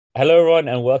Hello, everyone,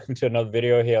 and welcome to another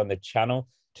video here on the channel.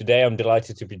 Today, I'm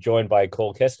delighted to be joined by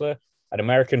Kessler, an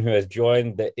American who has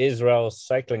joined the Israel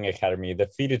Cycling Academy, the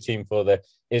feeder team for the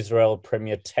Israel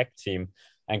Premier Tech team.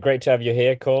 And great to have you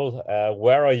here, Cole.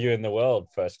 Where are you in the world,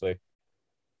 firstly?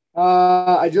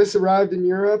 I just arrived in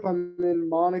Europe. I'm in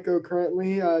Monaco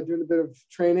currently, doing a bit of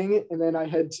training, and then I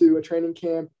head to a training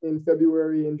camp in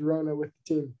February in Girona with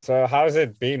the team. So, how's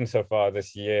it been so far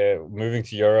this year, moving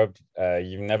to Europe?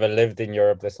 You've never lived in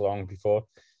Europe this long before.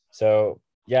 So,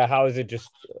 yeah, how is it just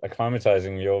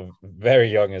acclimatizing? You're very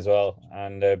young as well,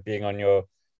 and being on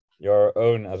your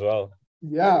own as well.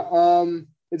 Yeah,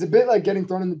 it's a bit like getting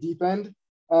thrown in the deep end,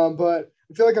 but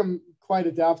I feel like I'm quite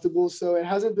adaptable, so it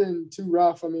hasn't been too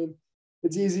rough. I mean,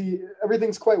 it's easy.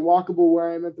 Everything's quite walkable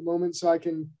where I am at the moment, so I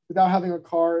can, without having a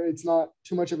car, it's not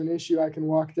too much of an issue. I can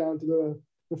walk down to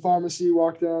the pharmacy,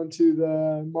 walk down to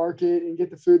the market, and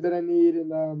get the food that I need.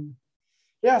 And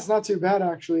yeah, it's not too bad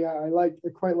actually. I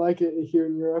quite like it here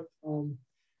in Europe.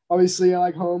 Obviously, I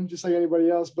like home just like anybody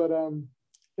else, but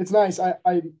it's nice.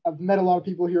 I've met a lot of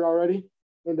people here already,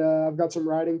 and I've got some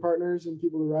riding partners and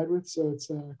people to ride with, so it's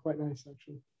quite nice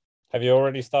actually. Have you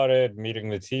already started meeting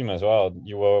the team as well?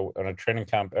 You were on a training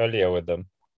camp earlier with them.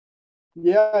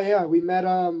 Yeah.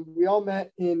 We all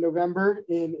met in November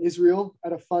in Israel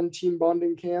at a fun team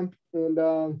bonding camp.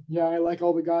 And yeah, I like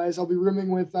all the guys. I'll be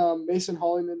rooming with Mason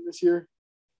Hollyman this year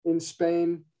in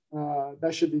Spain.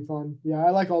 That should be fun. Yeah, I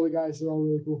like all the guys. They're all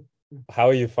really cool. How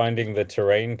are you finding the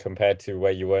terrain compared to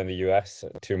where you were in the US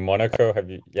to Monaco? Have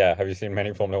you seen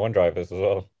many Formula One drivers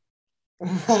as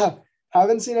well?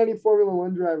 Haven't seen any Formula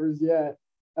One drivers yet.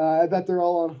 I bet they're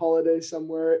all on holiday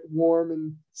somewhere warm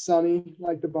and sunny,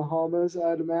 like the Bahamas,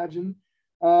 I'd imagine,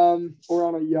 or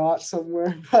on a yacht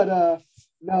somewhere. But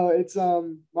no, it's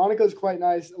Monaco's quite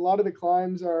nice. A lot of the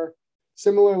climbs are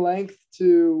similar length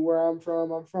to where I'm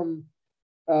from. I'm from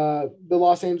the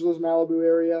Los Angeles, Malibu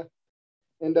area,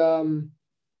 and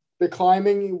the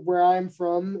climbing where I'm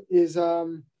from is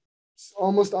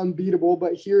almost unbeatable.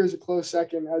 But here is a close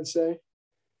second, I'd say.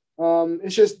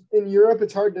 It's just in Europe,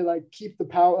 it's hard to like keep the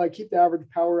power, like keep the average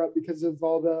power up because of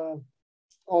all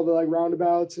the like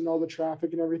roundabouts and all the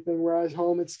traffic and everything. Whereas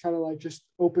home, it's kind of like just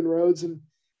open roads and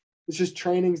it's just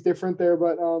training's different there.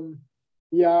 But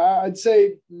yeah, I'd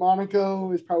say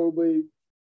Monaco is probably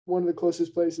one of the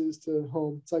closest places to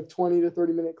home. It's like 20 to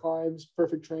 30-minute climbs,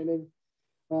 perfect training.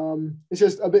 It's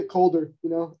just a bit colder,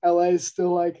 you know. LA is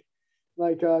still like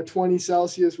 20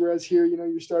 Celsius, whereas here, you know,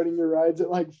 you're starting your rides at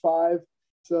like 5.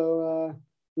 So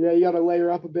yeah, you got to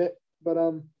layer up a bit, but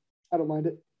I don't mind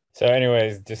it. So,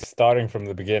 anyways, just starting from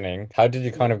the beginning, how did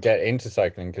you kind of get into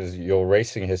cycling? Because your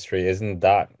racing history isn't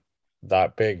that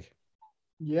big.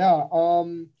 Yeah.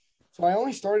 So I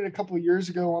only started a couple of years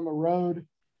ago on the road,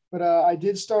 but I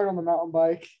did start on the mountain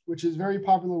bike, which is very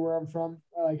popular where I'm from.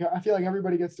 Like I feel like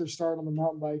everybody gets their start on the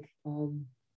mountain bike.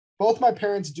 Both my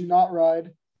parents do not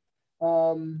ride.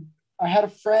 I had a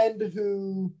friend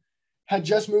who had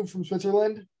just moved from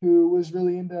Switzerland who was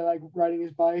really into like riding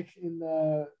his bike in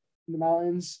the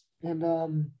mountains,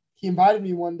 and he invited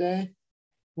me one day,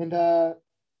 and I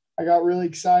got really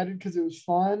excited because it was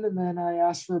fun. And then I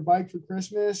asked for a bike for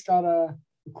Christmas, got a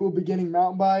cool beginning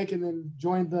mountain bike, and then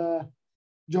joined the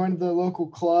local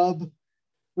club,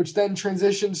 which then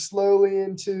transitioned slowly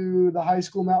into the high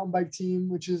school mountain bike team,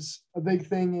 which is a big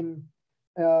thing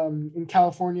in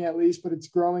California at least, but it's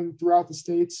growing throughout the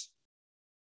states.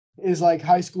 Is like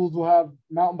high schools will have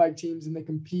mountain bike teams and they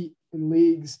compete in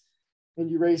leagues, and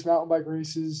you race mountain bike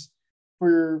races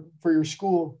for your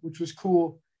school, which was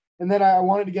cool. And then I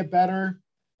wanted to get better.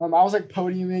 I was like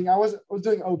podiuming. I was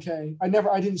doing okay. I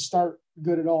didn't start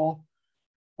good at all.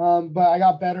 But I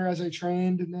got better as I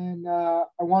trained, and then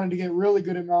I wanted to get really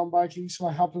good at mountain biking, so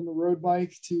I hopped on the road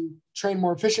bike to train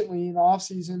more efficiently in the off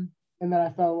season. And then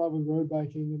I fell in love with road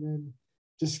biking, and then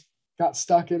just got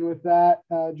stuck in with that.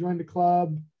 Joined a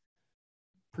club,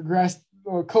 progressed,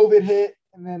 or COVID hit,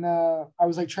 and then I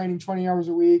was like training 20 hours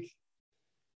a week.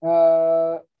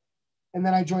 Uh, and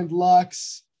then I joined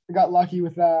Lux. I got lucky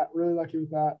with that, really lucky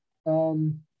with that.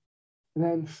 And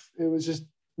then it was just,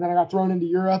 then I got thrown into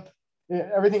Europe.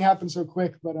 Everything happened so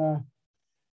quick, but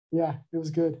yeah, it was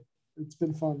good. It's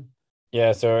been fun.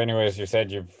 Yeah, so anyways, you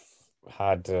said you've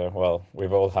had well,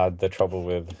 we've all had the trouble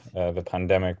with the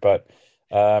pandemic, but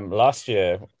last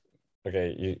year,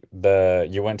 okay,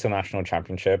 you went to national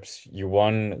championships, you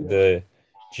won Yeah. the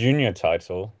junior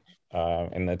title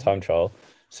in the time trial.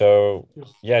 So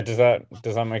yeah, does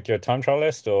that make your time trial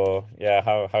list, or yeah,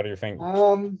 how do you think?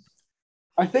 Um,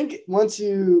 I think as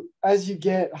you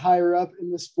get higher up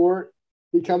in the sport,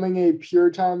 becoming a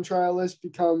pure time trialist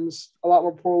becomes a lot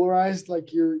more polarized.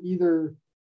 Like you're either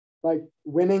like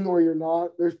winning or you're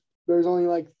not. There's only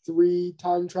like three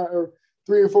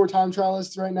or four time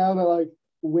trialists right now that like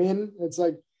win. It's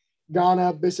like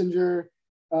Ghana, Bissinger,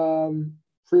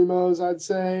 Primoz, I'd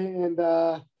say,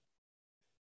 and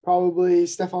probably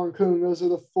Stefan Kung. Those are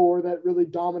the four that really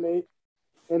dominate.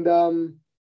 And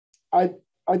I'd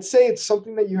I'd say it's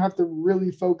something that you have to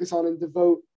really focus on and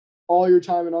devote all your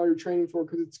time and all your training for,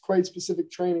 because it's quite specific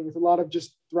training. It's a lot of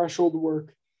just threshold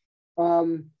work.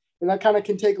 And that kind of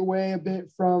can take away a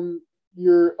bit from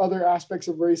your other aspects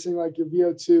of racing, like your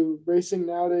VO2. Racing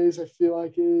nowadays, I feel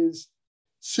like, is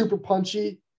super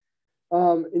punchy,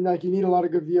 and like you need a lot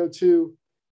of good VO2.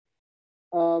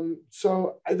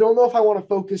 So I don't know if I want to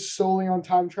focus solely on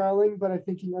time trialing, but I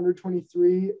think in under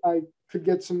 23, I could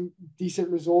get some decent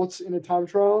results in a time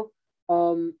trial.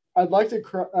 I'd like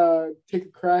to take a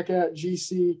crack at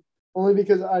GC, only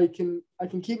because I can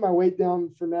keep my weight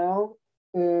down for now,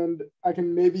 and I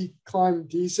can maybe climb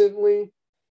decently,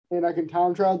 and I can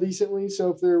time trial decently. So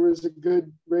if there was a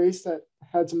good race that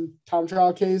had some time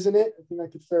trial Ks in it, I think I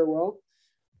could fare well.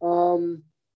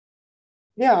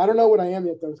 Yeah, I don't know what I am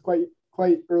yet though. It's quite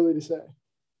early to say.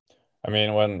 I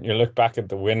mean, when you look back at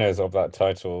the winners of that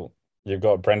title, you've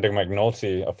got Brendan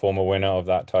McNulty, a former winner of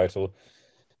that title,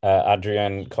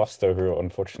 Adrian Costa, who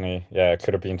unfortunately, yeah,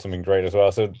 could have been something great as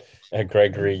well. So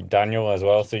Gregory Daniel as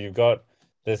well. So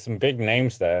there's some big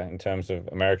names there in terms of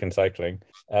American cycling.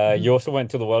 You also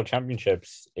went to the World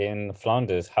Championships in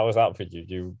Flanders. How was that for you?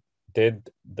 You did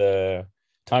the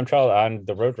time trial and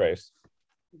the road race.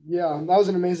 Yeah, that was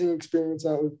an amazing experience.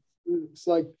 It's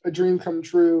like a dream come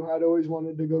true. I'd always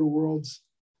wanted to go to Worlds.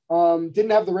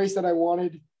 Didn't have the race that I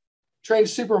wanted. Trained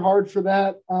super hard for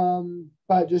that,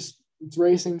 but just it's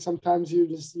racing. Sometimes you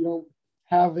don't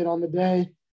have it on the day,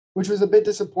 which was a bit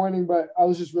disappointing. But I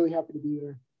was just really happy to be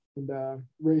there and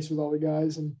race with all the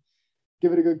guys and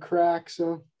give it a good crack.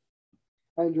 So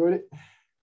I enjoyed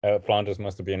it. Flanders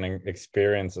must have been an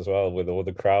experience as well with all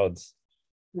the crowds.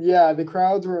 Yeah, the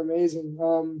crowds were amazing.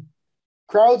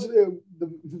 Crowds, the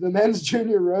men's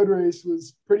junior road race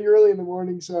was pretty early in the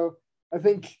morning, so I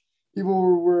think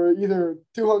people were either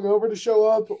too hungover to show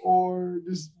up or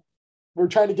just were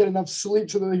trying to get enough sleep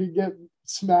so that they could get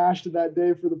smashed that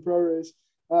day for the pro race.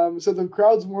 So the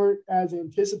crowds weren't as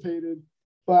anticipated,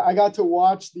 but I got to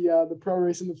watch the pro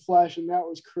race in the flesh, and that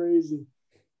was crazy.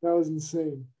 That was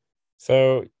insane.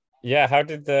 So yeah, how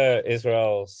did the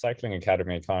Israel Cycling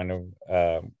Academy kind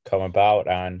of come about,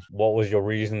 and what was your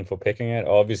reason for picking it?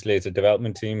 Obviously, it's a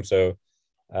development team, so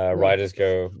riders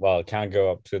can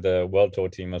go up to the World Tour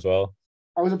team as well.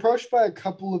 I was approached by a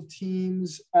couple of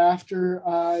teams after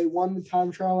I won the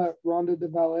time trial at Ronde de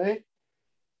Valais,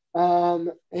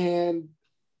 and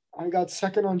I got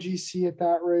second on GC at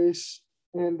that race.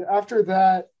 And after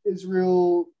that,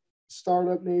 Israel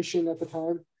Startup Nation at the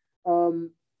time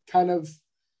kind of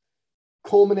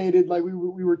culminated. Like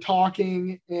we were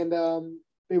talking, and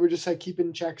they were just like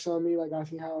keeping checks on me, like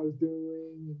asking how I was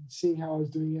doing and seeing how I was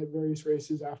doing at various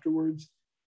races afterwards.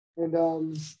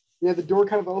 And yeah, the door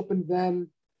kind of opened then.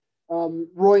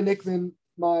 Roy Nickman,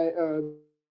 the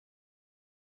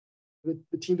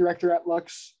team director at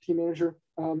Lux, team manager,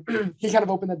 he kind of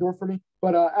opened that door for me.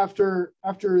 But after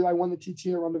I won the TT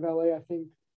at Ronde de Valais,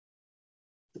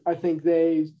 I think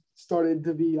they started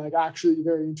to be like actually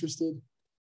very interested.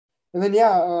 And then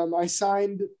I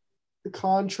signed the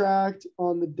contract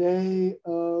on the day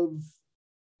of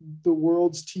the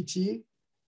World's TT,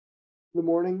 the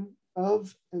morning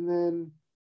of, and then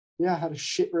I had a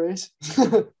shit race.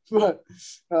 But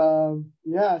so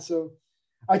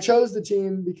I chose the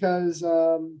team because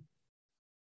I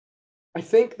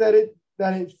think that it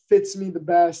fits me the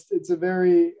best. It's a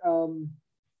very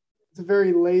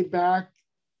laid back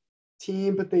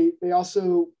team, but they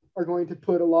also are going to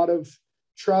put a lot of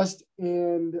trust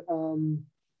and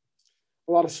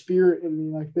a lot of spirit in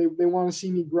me. Like they want to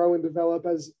see me grow and develop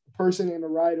as a person and a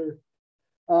rider,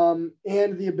 and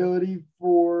the ability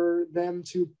for them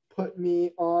to put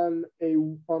me on a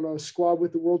squad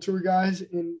with the World Tour guys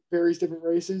in various different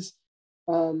races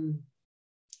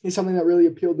is something that really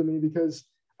appealed to me, because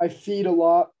I feed a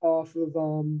lot off of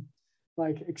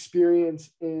like experience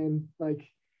and like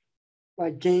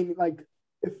game. Like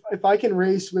if I can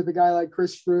race with a guy like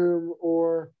Chris Froome,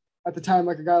 or at the time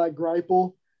like a guy like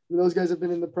Greipel, those guys have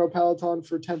been in the pro peloton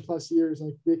for 10 plus years.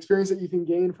 Like the experience that you can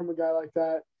gain from a guy like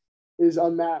that is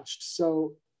unmatched.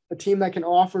 So a team that can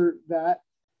offer that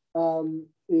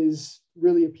is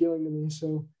really appealing to me.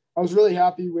 So I was really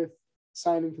happy with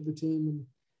signing for the team, and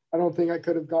I don't think I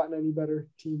could have gotten any better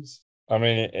teams. I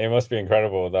mean, it must be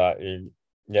incredible that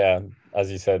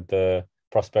as you said, the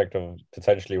prospect of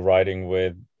potentially riding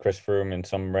with Chris Froome in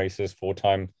some races,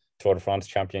 four-time Tour de France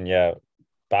champion. Yeah,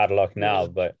 bad luck now,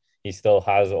 but he still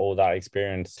has all that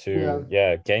experience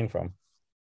to gain from.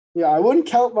 Yeah, I wouldn't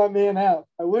count my man out.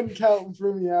 I wouldn't count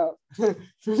Froome out.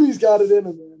 Froome's got it in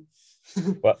him,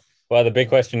 man. Well, the big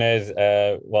question is,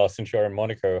 since you're in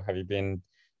Monaco, have you been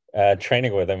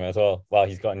training with him as well? Well,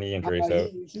 he's got a knee injury, so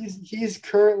he's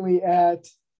currently at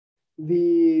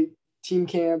the team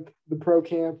camp, the pro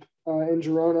camp in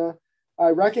Girona. I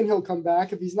reckon he'll come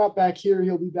back. If he's not back here,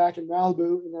 he'll be back in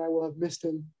Malibu, and then I will have missed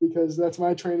him because that's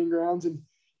my training grounds, and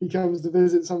he comes to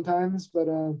visit sometimes, but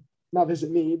not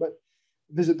visit me, but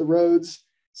visit the roads.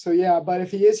 So yeah, but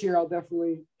if he is here, I'll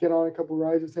definitely get on a couple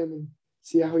rides with him and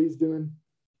see how he's doing.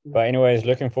 But anyways,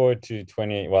 looking forward to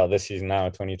this season now,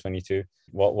 2022.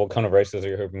 What kind of races are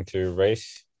you hoping to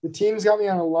race? The team's got me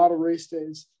on a lot of race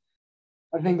days.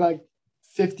 I think like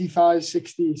 55,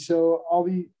 60. So I'll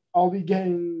be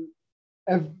doing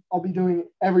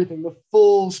everything, the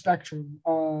full spectrum.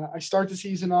 I start the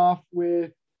season off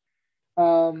with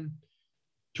Tour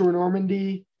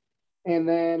Normandy, and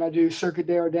then I do Circuit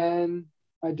des Ardennes.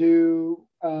 I do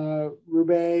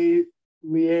Roubaix,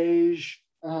 Liège,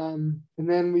 and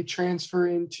then we transfer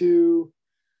into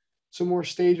some more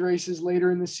stage races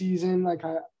later in the season. Like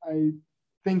I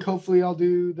think hopefully I'll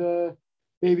do the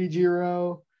Baby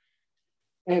Giro.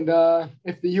 And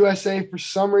if the USA for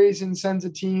some reason sends a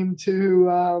team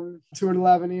to Tour de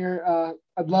l'Avenir,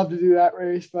 I'd love to do that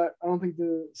race, but I don't think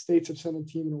the States have sent a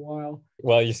team in a while.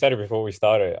 Well, you said it before we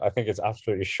started. I think it's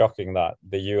absolutely shocking that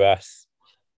the US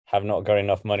have not got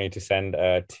enough money to send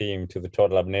a team to the Tour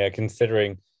de l'Avenir,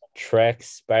 considering Trek,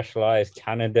 Specialized,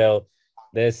 Cannondale.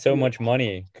 There's so much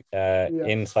money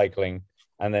in cycling.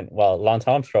 And then, Lance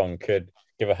Armstrong could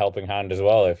give a helping hand as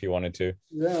well if he wanted to.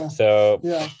 Yeah. So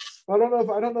yeah. I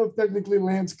don't know if technically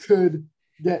Lance could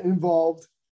get involved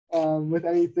with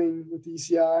anything with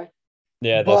ECI.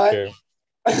 Yeah, that's true.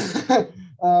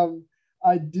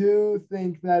 I do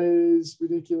think that it is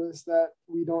ridiculous that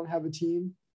we don't have a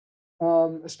team,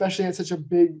 especially at such a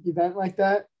big event like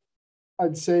that.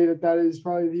 I'd say that is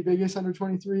probably the biggest under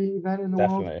 23 event in the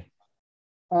world.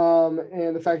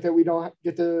 And the fact that we don't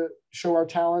get to show our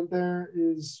talent there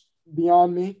is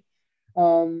beyond me.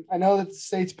 I know that the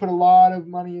States put a lot of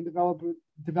money in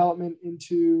development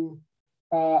into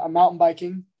a mountain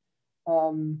biking.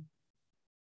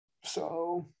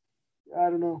 So I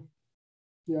don't know.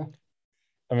 Yeah.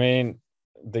 I mean,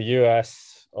 the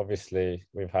US, obviously,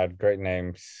 we've had great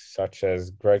names such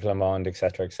as Greg LeMond,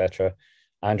 etc.,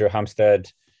 Andrew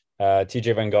Hampstead,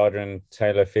 TJ Van Garderen,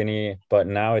 Taylor Phinney. But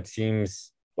now it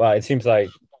seems like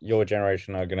your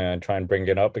generation are going to try and bring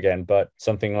it up again. But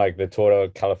something like the Tour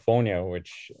of California,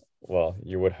 which,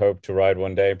 you would hope to ride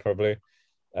one day probably.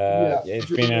 It's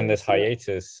been in this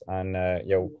hiatus, and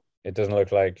it doesn't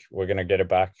look like we're going to get it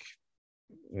back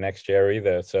next year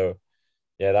either. So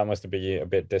that must be a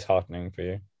bit disheartening for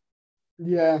you.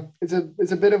 Yeah, it's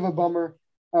a bit of a bummer.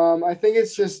 I think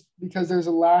it's just because there's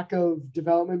a lack of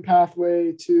development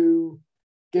pathway to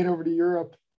get over to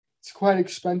Europe. It's quite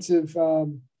expensive.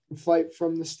 The flight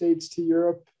from the States to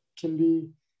Europe can be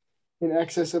in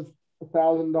excess of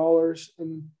 $1,000,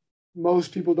 and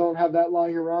most people don't have that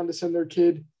lying around to send their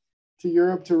kid to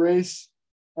Europe to race.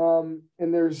 And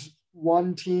there's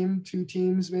one team, two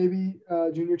teams, maybe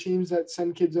junior teams that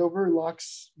send kids over,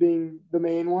 Lux being the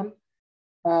main one.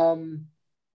 And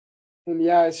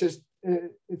it's just,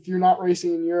 if you're not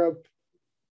racing in Europe,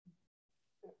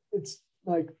 it's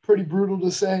like pretty brutal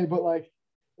to say, but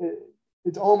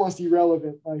it's almost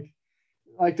irrelevant.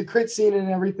 Like the crit scene and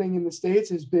everything in the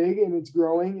States is big and it's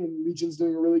growing, and Legion's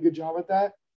doing a really good job at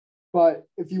that. But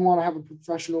if you want to have a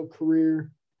professional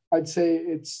career, I'd say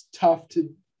it's tough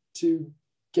to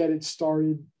get it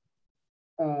started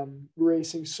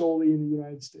racing solely in the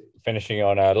United States. Finishing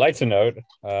on a lighter note,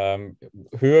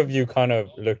 who have you kind of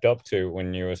looked up to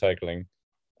when you were cycling?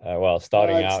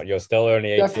 Starting out, you're still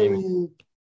only 18.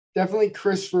 Definitely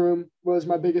Chris Froome was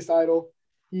my biggest idol.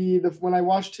 When I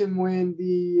watched him win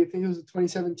I think it was the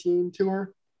 2017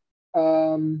 tour,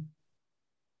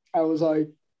 I was like,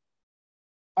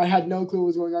 I had no clue what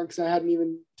was going on because I hadn't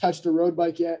even touched a road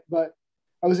bike yet, but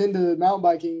I was into mountain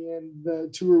biking and the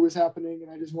tour was happening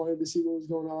and I just wanted to see what was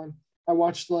going on. I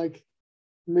watched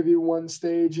maybe one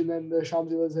stage and then the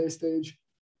Champs-Élysées stage,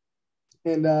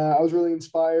 and I was really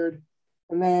inspired.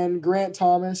 And then Grant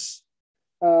Thomas,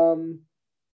 I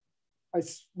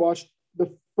watched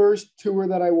the first tour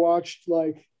that I watched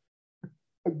a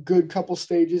good couple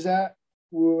stages at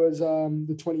was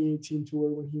the 2018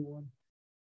 tour when he won.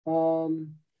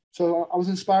 So I was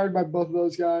inspired by both of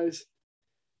those guys.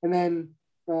 And then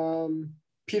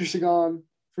Peter Sagan,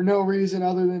 for no reason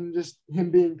other than just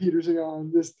him being Peter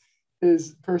Sagan. Just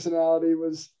his personality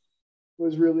was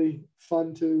really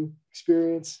fun to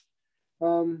experience.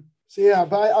 So yeah,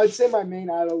 but I'd say my main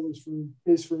idol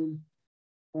is Froome.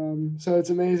 So it's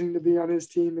amazing to be on his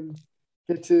team and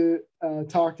get to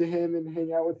talk to him and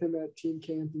hang out with him at team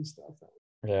camp and stuff.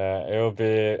 Yeah, it will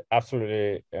be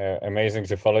absolutely amazing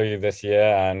to follow you this year,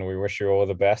 and we wish you all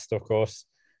the best, of course.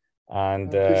 I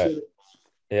And appreciate it.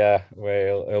 yeah,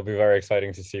 well, it'll be very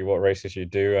exciting to see what races you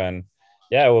do, and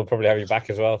yeah, we'll probably have you back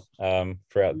as well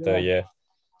throughout the Yeah, year.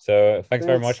 So thanks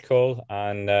very thanks. much, Cole,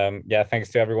 and yeah, thanks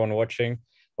to everyone watching.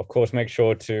 Of course, make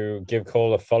sure to give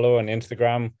Cole a follow on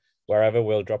Instagram, wherever.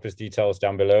 We'll drop his details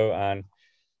down below, and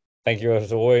thank you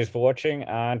as always for watching,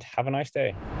 and have a nice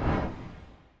day.